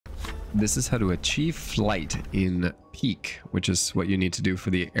this is how to achieve flight in Peak, which is what you need to do for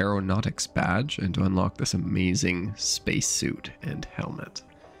the Aeronautics badge and to unlock this amazing spacesuit and helmet.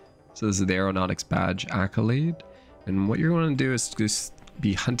 So this is the Aeronautics badge Accolade, and what you're going to do is just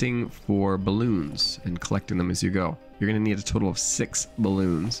be hunting for balloons and collecting them as you go. You're going to need a total of 6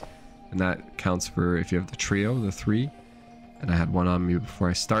 balloons, and that counts for if you have the trio, the 3. And I had one on me before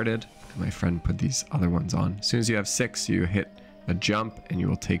I started, and my friend put these other ones on. As soon as you have 6, you hit a jump and you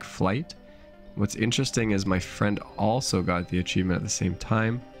will take flight. What's interesting is my friend also got the achievement at the same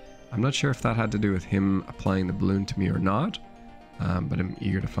time. I'm not sure if that had to do with him applying the balloon to me or not, but I'm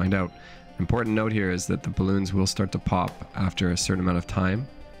eager to find out. Important note here is that the balloons will start to pop after a certain amount of time,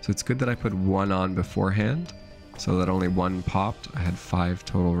 so it's good that I put one on beforehand so that only one popped. I had 5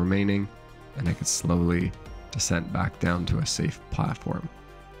 total remaining, and I could slowly descent back down to a safe platform,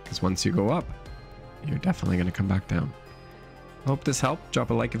 because once you go up, you're definitely going to come back down. Hope this helped. Drop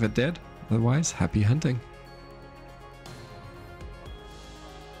a like if it did. Otherwise, happy hunting.